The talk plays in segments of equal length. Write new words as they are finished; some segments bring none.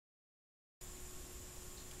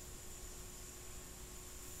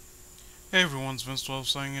Hey everyone, it's Vince12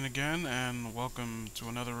 signing in again, and welcome to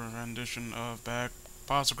another rendition of Back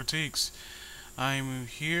Pasta Critiques. I'm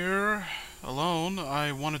here alone.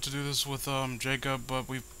 I wanted to do this with Jacob, but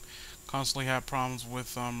we've constantly had problems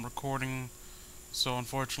with recording, so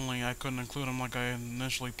unfortunately I couldn't include him like I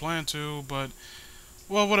initially planned to, but,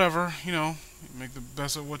 well, whatever, make the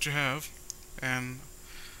best of what you have, and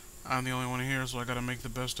I'm the only one here, so I gotta make the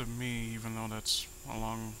best of me, even though that's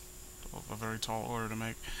a very tall order to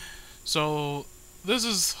make. So this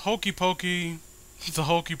is Hokey Pokey, the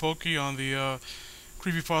Hokey Pokey on the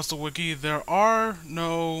Creepypasta Wiki. There are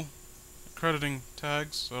no crediting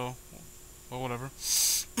tags, so well, whatever.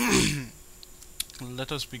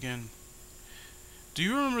 Let us begin. Do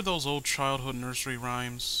you remember those old childhood nursery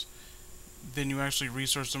rhymes? Then you actually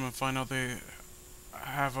research them and find out they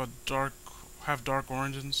have dark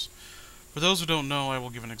origins. For those who don't know, I will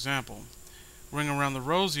give an example. Ring Around the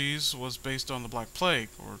Rosies was based on the Black Plague,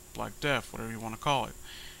 or Black Death, whatever you want to call it,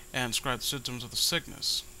 and described the symptoms of the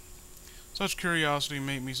sickness. Such curiosity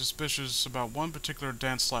made me suspicious about one particular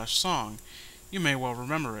dance/song. You may well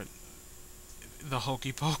remember it. The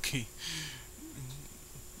Hokey Pokey.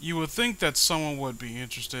 You would think that someone would be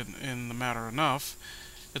interested in the matter enough.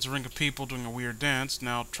 It's a ring of people doing a weird dance.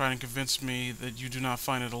 Now try and convince me that you do not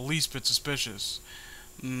find it the least bit suspicious.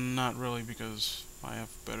 Not really, because I have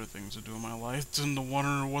better things to do in my life than to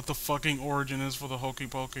wonder what the fucking origin is for the Hokey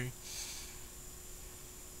Pokey.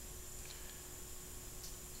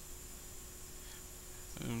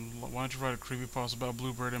 And why don't you write a creepypasta about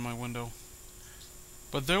Bluebird in my window?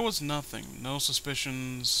 But there was nothing. No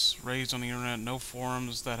suspicions raised on the internet, no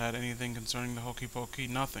forums that had anything concerning the Hokey Pokey,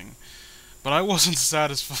 nothing. But I wasn't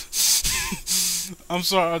satisfied. I'm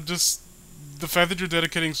sorry, the fact that you're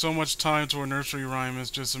dedicating so much time to a nursery rhyme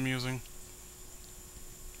is just amusing.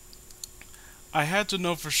 I had to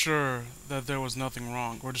know for sure that there was nothing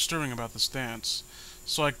wrong or disturbing about this dance,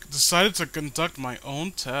 so I decided to conduct my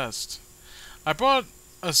own test. I bought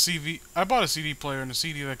I bought a CD player and a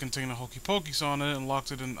CD that contained a Hokey Pokey song in it and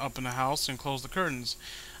locked it up in the house and closed the curtains.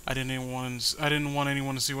 I didn't want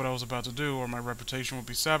anyone to see what I was about to do, or my reputation would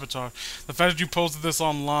be sabotaged. The fact that you posted this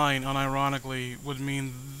online, unironically, would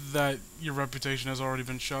mean that your reputation has already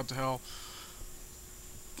been shot to hell.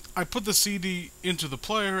 I put the CD into the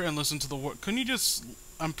player and listened to the word. Can you just?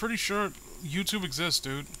 I'm pretty sure YouTube exists,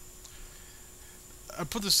 dude. I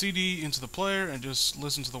put the CD into the player and just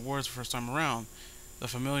listened to the words the first time around. The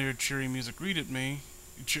familiar, cheery music greeted me.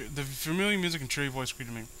 The familiar music and cheery voice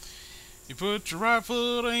greeted me. You put your right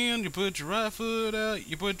foot in, you put your right foot out,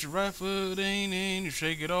 you put your right foot in and you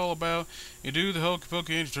shake it all about. You do the hokey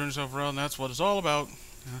pokey and you turn yourself around, and that's what it's all about.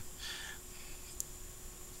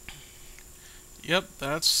 Yep,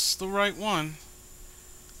 that's the right one.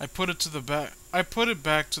 I put it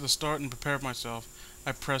back to the start and prepared myself.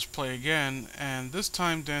 I pressed play again, and this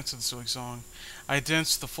time danced to the silly song. I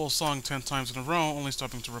danced the full song 10 times in a row, only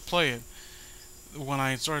stopping to replay it. When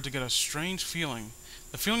I started to get a strange feeling.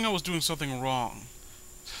 The feeling I was doing something wrong.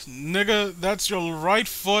 Nigga, that's your right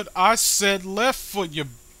foot. I said left foot, you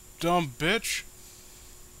dumb bitch.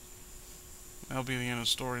 That'll be the end of the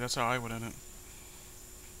story. That's how I would end it.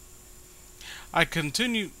 I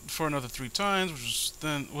continued for another 3 times,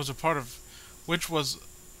 which was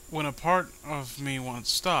when a part of me wanted to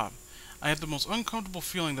stop. I had the most uncomfortable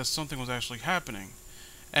feeling that something was actually happening.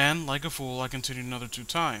 And, like a fool, I continued another 2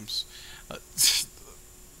 times.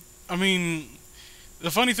 I mean,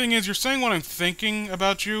 the funny thing is, you're saying what I'm thinking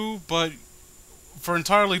about you, but for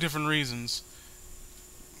entirely different reasons.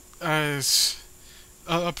 As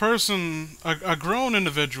a person, a grown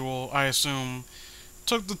individual, I assume,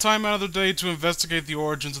 took the time out of their day to investigate the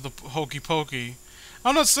origins of the Hokey Pokey.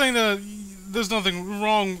 I'm not saying that there's nothing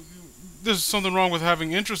wrong. There's something wrong with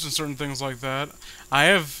having interest in certain things like that. I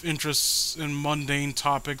have interests in mundane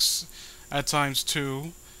topics at times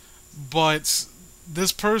too, but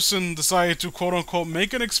this person decided to quote-unquote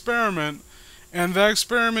make an experiment, and that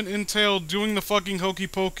experiment entailed doing the fucking Hokey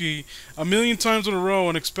Pokey a million times in a row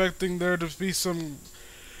and expecting there to be some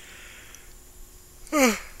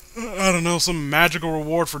I don't know, some magical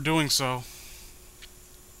reward for doing so.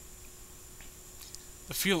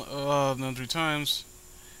 The feel another 3 times.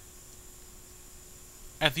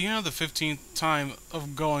 At the end of the 15th time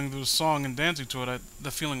of going through the song and dancing to it,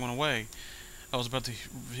 the feeling went away. I was about to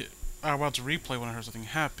replay when I heard something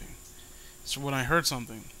happening. So when I heard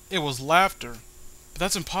something, it was laughter. But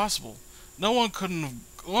that's impossible. No one could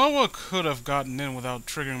have gotten in without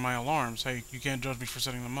triggering my alarms. Hey, you can't judge me for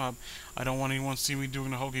setting them up. I don't want anyone to see me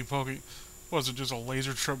doing the Hokey Pokey. Was it just a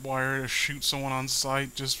laser tripwire to shoot someone on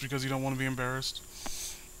sight just because you don't want to be embarrassed?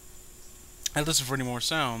 I listened for any more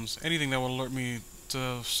sounds, anything that would alert me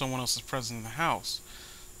to someone else's presence in the house.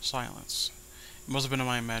 Silence. It must have been in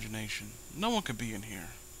my imagination. No one could be in here.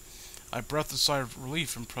 I breathed a sigh of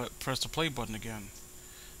relief and pressed the play button again.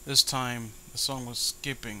 This time, the song was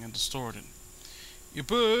skipping and distorted. You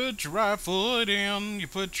put your right foot in, you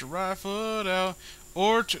put your right foot out,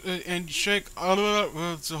 and you shake.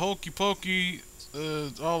 It's a hokey pokey.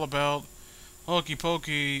 It's all about hokey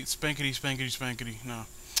pokey, spankety, spankety, spankety. No,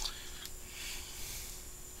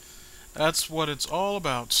 that's what it's all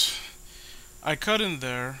about. I cut in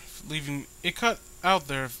there, leaving it cut out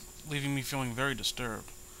there, leaving me feeling very disturbed.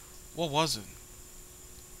 What was it?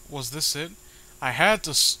 Was this it? I had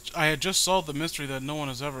just solved the mystery that no one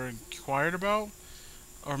has ever inquired about.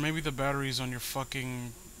 Or maybe the batteries on your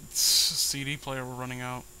fucking CD player were running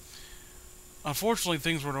out. Unfortunately,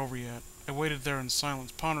 things weren't over yet. I waited there in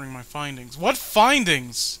silence, pondering my findings. What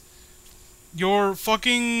findings? Your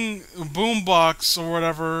fucking boombox or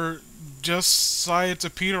whatever just decided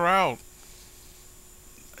to peter out.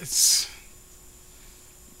 It's...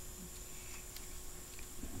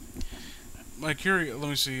 let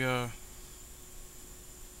me see,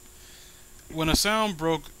 when a sound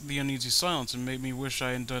broke the uneasy silence and made me wish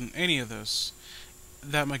I hadn't done any of this,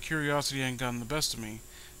 that my curiosity hadn't gotten the best of me,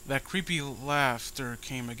 that creepy laughter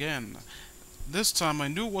came again. This time I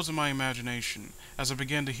knew it wasn't my imagination, as I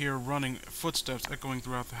began to hear running footsteps echoing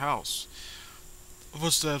throughout the house. The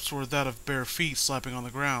footsteps were that of bare feet slapping on the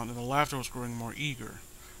ground, and the laughter was growing more eager.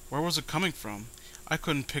 Where was it coming from? I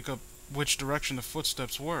couldn't pick up which direction the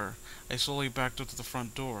footsteps were. I slowly backed up to the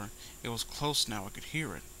front door. It was close now, I could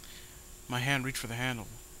hear it. My hand reached for the handle,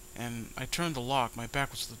 and I turned the lock. My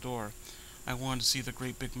back was to the door. I wanted to see the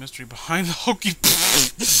great big mystery behind the hokey...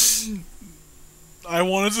 I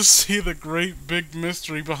wanted to see the great big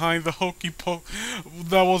mystery behind the hokey pokey...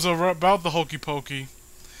 that was about the hokey pokey.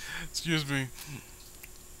 Excuse me.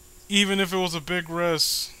 Even if it was a big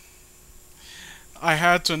risk, I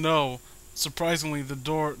had to know. Surprisingly,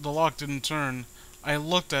 the lock didn't turn. I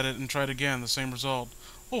looked at it and tried again, the same result.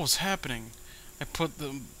 What was happening?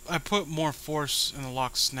 I put more force and the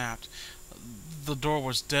lock snapped. The door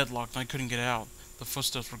was deadlocked and I couldn't get out. The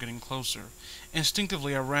footsteps were getting closer.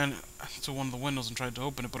 Instinctively, I ran to one of the windows and tried to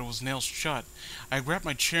open it, but it was nailed shut. I grabbed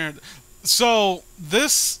my chair. So,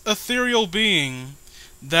 this ethereal being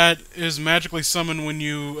that is magically summoned when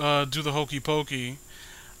you do the hokey pokey,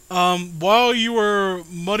 while you were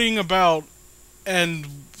muddying about and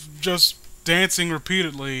just dancing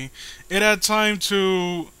repeatedly, it had time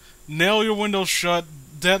to nail your window shut,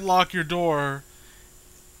 deadlock your door,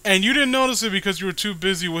 and you didn't notice it because you were too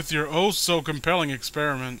busy with your oh-so-compelling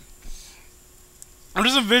experiment. I'm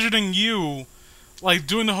just envisioning you, like,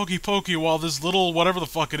 doing the hokey pokey while this little whatever the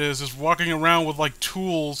fuck it is walking around with, like,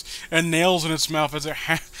 tools and nails in its mouth as it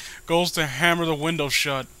goes to hammer the window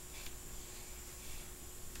shut.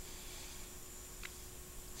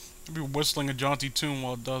 I'd be whistling a jaunty tune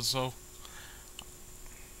while it does so.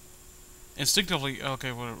 Instinctively,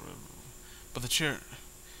 okay, whatever. But the chair...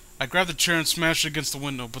 I grabbed the chair and smashed it against the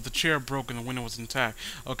window, but the chair broke and the window was intact.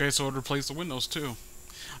 Okay, so it replaced the windows too.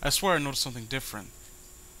 I swear I noticed something different.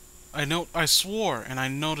 I swore, and I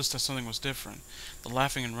noticed that something was different. The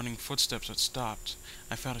laughing and running footsteps had stopped.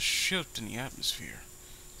 I felt a shift in the atmosphere.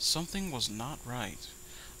 Something was not right.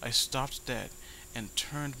 I stopped dead and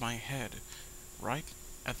turned my head. Right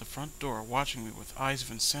at the front door, watching me with eyes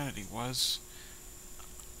of insanity, was...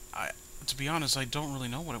 to be honest, I don't really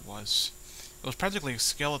know what it was. It was practically a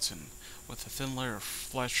skeleton, with a thin layer of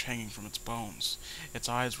flesh hanging from its bones. Its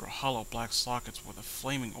eyes were hollow black sockets with a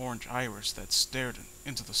flaming orange iris that stared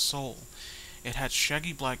into the soul. It had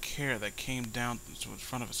shaggy black hair that came down to the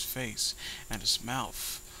front of his face, and his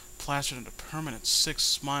mouth, plastered in a permanent sick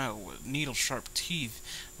smile with needle-sharp teeth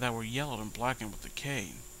that were yellowed and blackened with decay.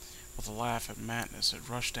 With a laugh at madness, it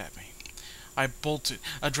rushed at me. I bolted,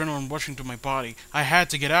 adrenaline rushing through my body. I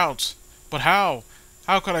had to get out! But how?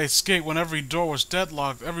 How could I escape when every door was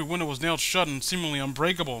deadlocked, every window was nailed shut and seemingly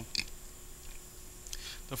unbreakable?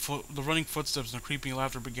 The running footsteps and the creeping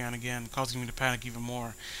laughter began again, causing me to panic even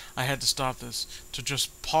more. I had to stop this, to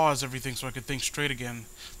just pause everything so I could think straight again.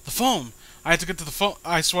 The phone! I had to get to the phone.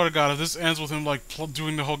 I swear to God, if this ends with him, like,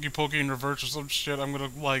 doing the hokey pokey in reverse or some shit, I'm gonna,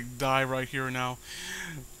 like, die right here and now.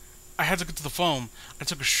 I had to get to the phone. I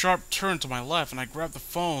took a sharp turn to my left, and I grabbed the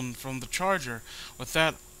phone from the charger. With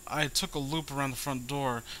that, I took a loop around the front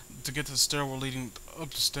door to get to the stairwell leading up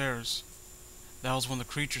the stairs. That was when the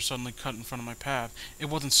creature suddenly cut in front of my path. It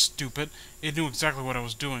wasn't stupid. It knew exactly what I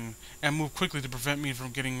was doing, and moved quickly to prevent me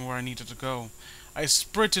from getting where I needed to go. I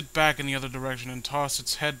sprinted back in the other direction and tossed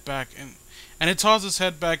its head back, and it tossed its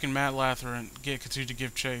head back in mad laughter and continued to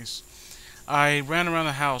give chase. I ran around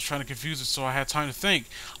the house trying to confuse it so I had time to think.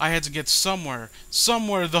 I had to get somewhere.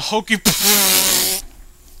 Somewhere the Hokey...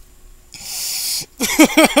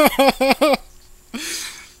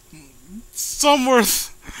 somewhere...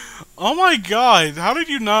 Oh my god, how did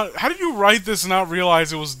you write this and not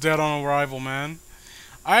realize it was dead on arrival, man?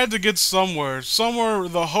 I had to get somewhere. Somewhere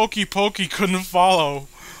the Hokey Pokey couldn't follow.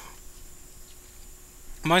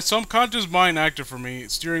 My subconscious mind acted for me,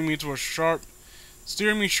 steering me sharp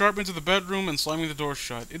into the bedroom and slamming the door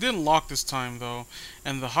shut. It didn't lock this time though,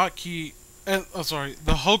 and the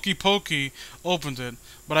the Hokey Pokey opened it,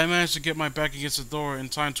 but I managed to get my back against the door in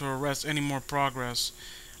time to arrest any more progress.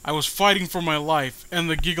 I was fighting for my life, and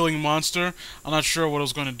the giggling monster, I'm not sure what it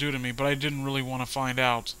was going to do to me, but I didn't really want to find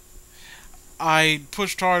out. I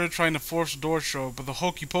pushed harder trying to force the door shut, but the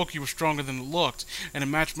Hokey Pokey was stronger than it looked, and it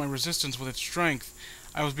matched my resistance with its strength.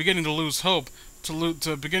 I was beginning to lose hope,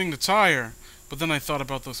 beginning to tire, but then I thought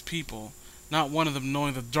about those people. Not one of them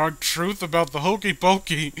knowing the dark truth about the Hokey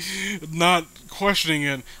Pokey, not questioning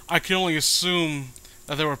it. I could only assume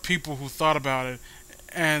that there were people who thought about it,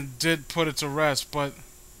 and did put it to rest,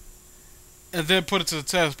 and then put it to the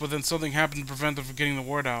test, but then something happened to prevent them from getting the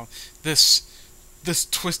word out. This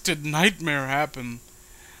twisted nightmare happened.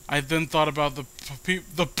 I then thought about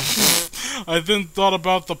I then thought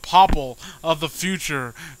about the popple of the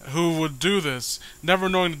future who would do this, never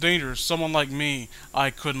knowing the dangers. Someone like me, I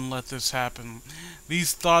couldn't let this happen.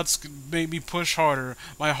 These thoughts made me push harder.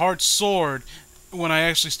 My heart soared when I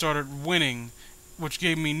actually started winning, which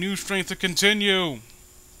gave me new strength to continue.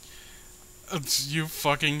 You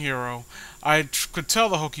fucking hero. I could tell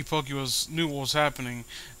the Hokey Pokey knew what was happening,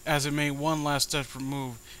 as it made one last desperate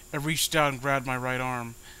move. It reached out and grabbed my right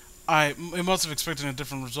arm. It must have expected a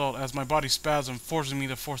different result, as my body spasmed, forcing me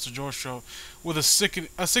to force the door shut. With a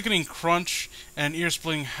sickening crunch and an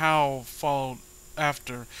ear-splitting howl followed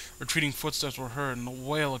after, retreating footsteps were heard, and a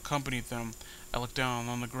wail accompanied them. I looked down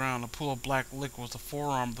on the ground. A pool of black liquid was the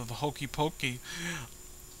forearm of the Hokey Pokey.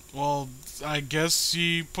 Well, I guess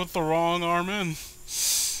he put the wrong arm in.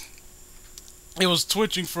 It was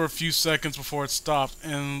twitching for a few seconds before it stopped,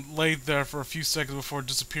 and laid there for a few seconds before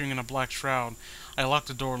disappearing in a black shroud. I locked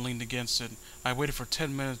the door and leaned against it. I waited for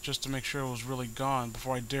 10 minutes just to make sure it was really gone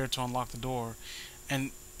before I dared to unlock the door.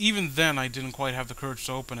 And even then I didn't quite have the courage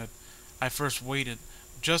to open it. I first waited,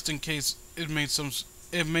 just in case it made some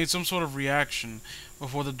sort of reaction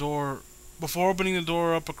before opening the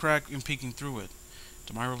door up a crack and peeking through it.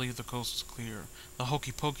 To my relief, the coast was clear. The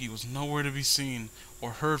Hokey Pokey was nowhere to be seen,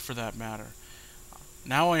 or heard for that matter.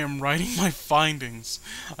 Now I am writing my findings.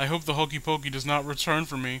 I hope the Hokey Pokey does not return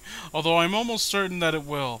for me, although I'm almost certain that it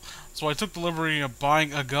will. So I took the liberty of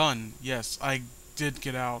buying a gun. Yes, I did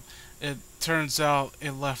get out. It turns out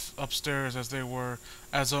it left upstairs as they were,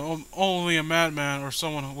 only a madman or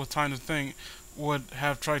someone with time to think would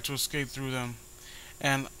have tried to escape through them.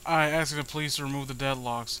 And I asked the police to remove the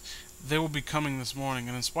deadlocks. They will be coming this morning,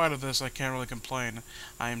 and in spite of this, I can't really complain.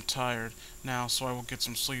 I am tired now, so I will get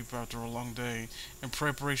some sleep after a long day, in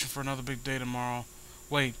preparation for another big day tomorrow.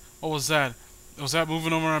 Wait, what was that? Was that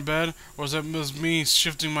moving over my bed, or was that me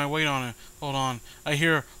shifting my weight on it? Hold on. I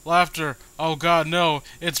hear laughter. Oh god, no.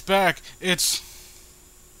 It's back. It's...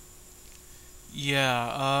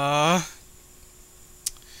 Yeah,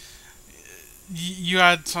 you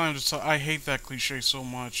had time to talk. I hate that cliche so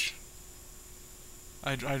much.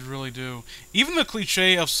 I really do. Even the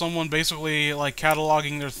cliche of someone basically like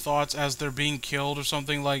cataloging their thoughts as they're being killed or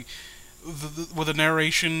something, like where the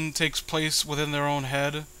narration takes place within their own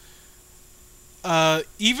head.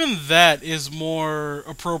 Even that is more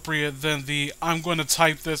appropriate than the I'm going to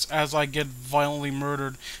type this as I get violently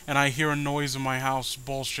murdered and I hear a noise in my house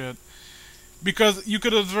bullshit. Because you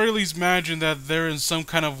could at the very least imagine that they're in some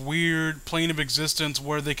kind of weird plane of existence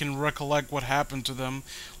where they can recollect what happened to them.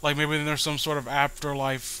 Like maybe there's some sort of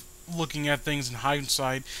afterlife looking at things in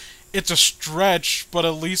hindsight. It's a stretch, but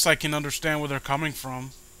at least I can understand where they're coming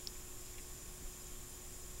from.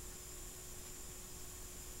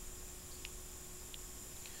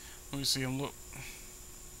 Let me see,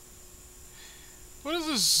 what is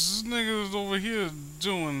this nigga over here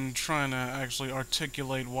doing trying to actually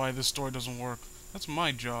articulate why this story doesn't work? That's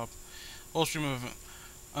my job. Whole stream of event.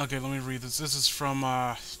 Okay, let me read this. This is from,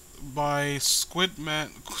 by Squid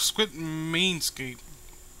Mainscape.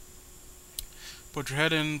 Put your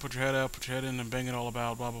head in, put your head out, put your head in, and bang it all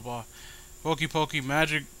about, blah blah blah. Hokey Pokey,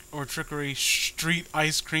 magic or trickery, street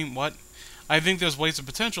ice cream, what? I think there's wasted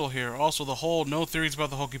potential here. Also, the whole no theories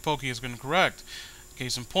about the Hokey Pokey has been correct.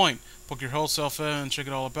 Case in point, poke your whole self in and check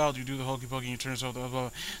it all about. You do the Hokey Pokey and you turn yourself to...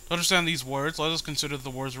 To understand these words, let us consider that the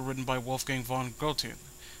words were written by Wolfgang von Goethe.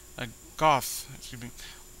 Excuse me.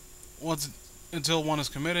 once until one is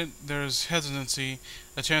committed, there's hesitancy,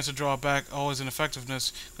 a chance to draw back, always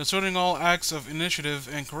ineffectiveness. Concerning all acts of initiative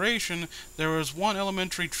and creation, there is one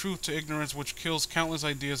elementary truth to ignorance which kills countless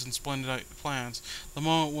ideas and splendid plans. The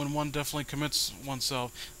moment when one definitely commits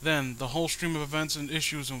oneself, then the whole stream of events and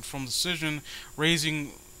issues from decision,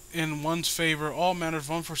 raising in one's favor all manner of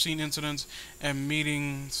unforeseen incidents and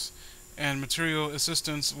meetings and material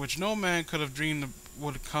assistance which no man could have dreamed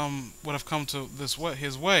would have come to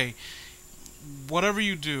his way. Whatever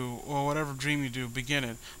you do, or whatever dream you do, begin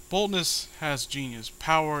it. Boldness has genius,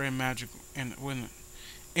 power, and magic in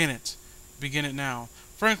it. Begin it now.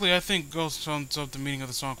 Frankly, I think goes sums up the meaning of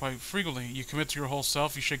the song quite frequently. You commit to your whole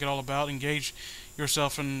self, you shake it all about, engage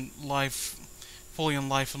yourself in life, fully in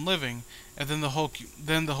life and living, and then the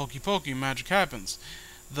hokey pokey magic happens.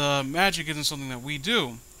 The magic isn't something that we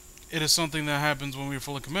do. It is something that happens when we are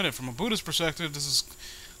fully committed. From a Buddhist perspective, this is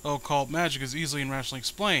called magic is easily and rationally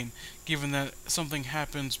explained. Given that something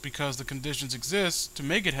happens because the conditions exist to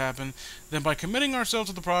make it happen, then by committing ourselves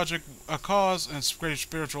to the project, a cause, and greater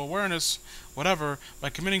spiritual awareness, whatever, by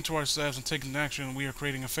committing to ourselves and taking action, we are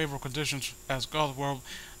creating a favorable conditions as God's world,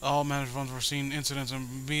 all manners of unforeseen incidents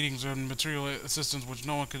and meetings and material assistance which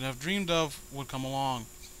no one could have dreamed of would come along.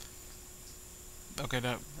 Okay,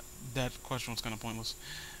 that question was kind of pointless.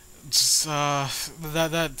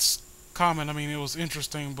 That's comment. I mean, it was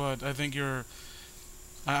interesting, but I think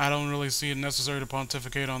I don't really see it necessary to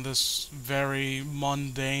pontificate on this very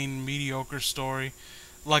mundane, mediocre story.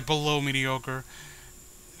 Like, below mediocre.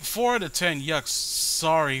 4 out of 10, yuck,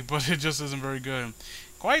 sorry, but it just isn't very good.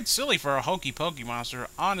 Quite silly for a Hokey Pokey monster.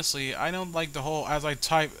 Honestly, I don't like the whole as I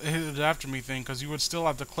type hit it after me thing, because you would still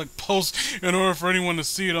have to click post in order for anyone to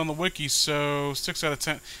see it on the wiki, so 6 out of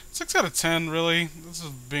 10. 6 out of 10, really? This is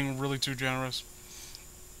being really too generous.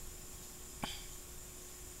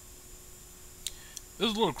 It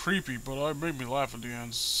was a little creepy, but it made me laugh at the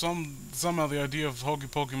end. Somehow the idea of Hokey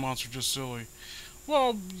Pokey monster just silly.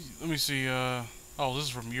 Well, let me see. Oh, this is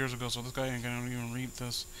from years ago, so this guy ain't gonna even read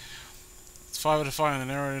this. It's 5 out of 5, and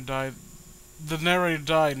the narrator died. The narrator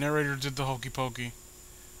died. Narrator did the Hokey Pokey.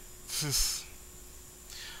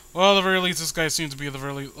 Well, at the very least, this guy seems to be a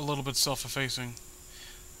little bit self-effacing.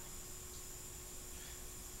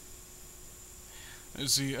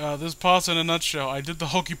 Let's see, this pause in a nutshell. I did the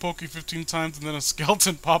Hokey Pokey 15 times and then a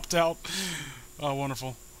skeleton popped out. Oh,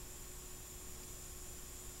 wonderful.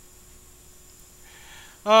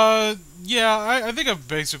 Yeah, I think I've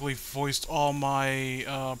basically voiced all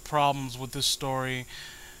my problems with this story.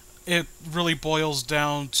 It really boils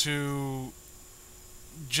down to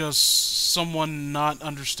just someone not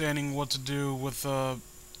understanding what to do with, I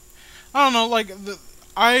don't know, like,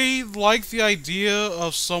 I like the idea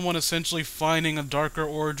of someone essentially finding a darker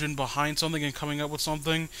origin behind something and coming up with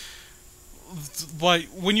something. But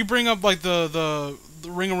when you bring up like the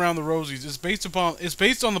ring around the rosies, it's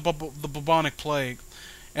based on the bubonic plague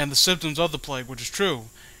and the symptoms of the plague, which is true.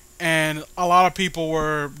 And a lot of people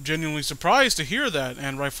were genuinely surprised to hear that,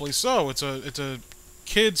 and rightfully so. It's a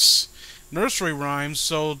kid's nursery rhyme,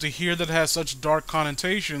 so to hear that it has such dark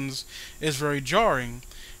connotations is very jarring,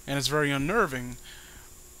 and it's very unnerving.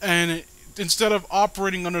 And instead of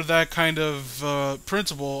operating under that kind of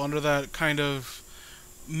principle, under that kind of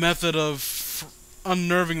method of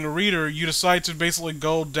unnerving the reader, you decide to basically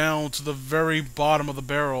go down to the very bottom of the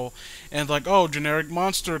barrel and like, oh, generic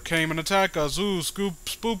monster came and attacked us, ooh,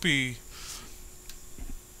 spoopy.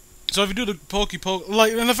 So if you do the Hokey Pokey,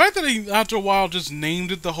 like, and the fact that he after a while just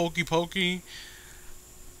named it the Hokey Pokey,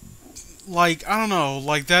 like, I don't know,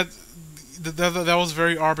 like that was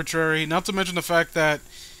very arbitrary. Not to mention the fact that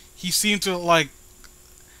he seemed to, like,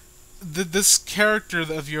 this character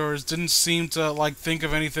of yours didn't seem to, like, think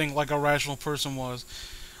of anything like a rational person was.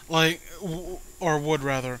 Like, or would,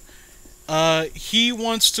 rather. He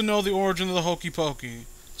wants to know the origin of the Hokey Pokey.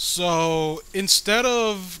 So, instead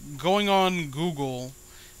of going on Google,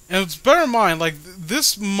 and bear in mind, like,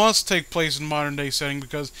 this must take place in modern day setting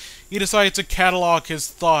because he decided to catalog his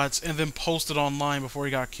thoughts and then post it online before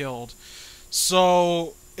he got killed.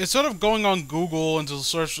 So, instead of going on Google and to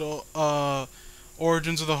search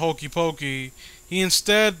origins of the Hokey Pokey, he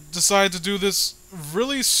instead decided to do this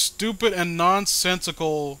really stupid and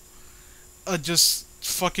nonsensical, just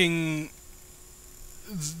fucking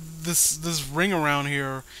this ring around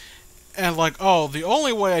here, and like, oh, the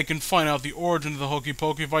only way I can find out the origin of the Hokey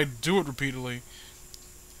Pokey if I do it repeatedly.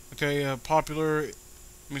 Okay, popular. Let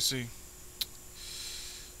me see.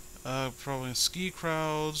 Probably in ski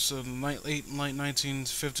crowds, late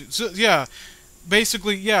 1950s. So, yeah,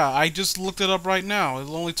 basically, yeah, I just looked it up right now. It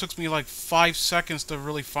only took me like 5 seconds to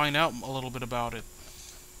really find out a little bit about it.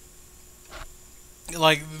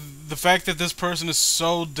 Like, the fact that this person is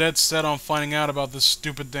so dead set on finding out about this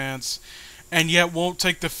stupid dance, and yet won't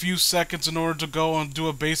take the few seconds in order to go and do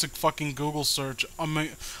a basic fucking Google search. I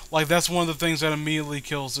mean, like, that's one of the things that immediately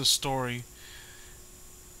kills this story.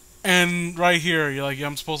 And right here, you're like, yeah,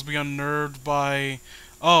 I'm supposed to be unnerved by,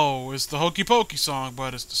 oh, it's the Hokey Pokey song,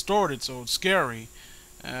 but it's distorted, so it's scary.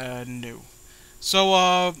 No.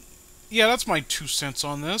 So, yeah, that's my 2 cents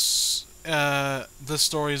on this. This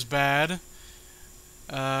story is bad.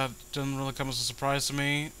 Doesn't really come as a surprise to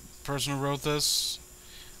me. Person who wrote this,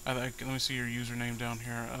 let me see your username down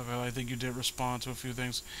here. I think you did respond to a few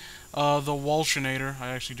things. The Walshinator, I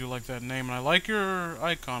actually do like that name, and I like your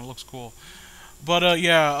icon. It looks cool. But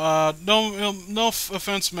yeah, no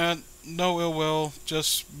offense meant, no ill will,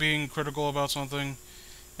 just being critical about something.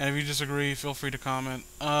 And if you disagree, feel free to comment.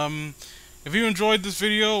 If you enjoyed this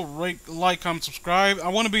video, rate, like, comment, subscribe. I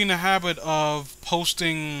want to be in the habit of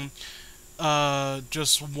posting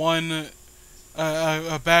just one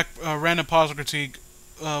a random positive critique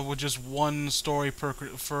with just one story per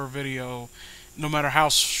video, no matter how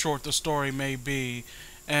short the story may be.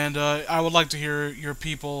 And I would like to hear your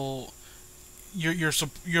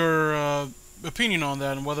opinion on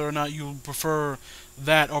that, and whether or not you prefer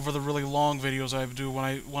that over the really long videos I do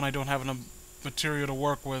when I don't have enough material to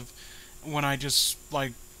work with, when I just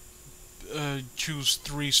like choose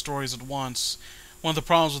 3 stories at once. One of the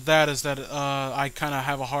problems with that is that I kind of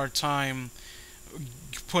have a hard time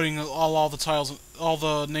putting all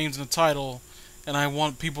the names in the title, and I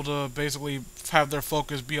want people to basically have their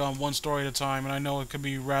focus be on one story at a time, and I know it could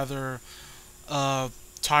be rather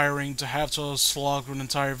tiring to have to slog through an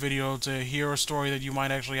entire video to hear a story that you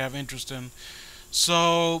might actually have interest in.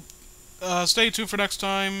 So stay tuned for next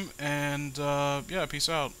time, and yeah, peace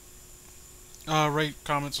out. Rate,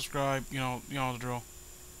 comment, subscribe, you know the drill.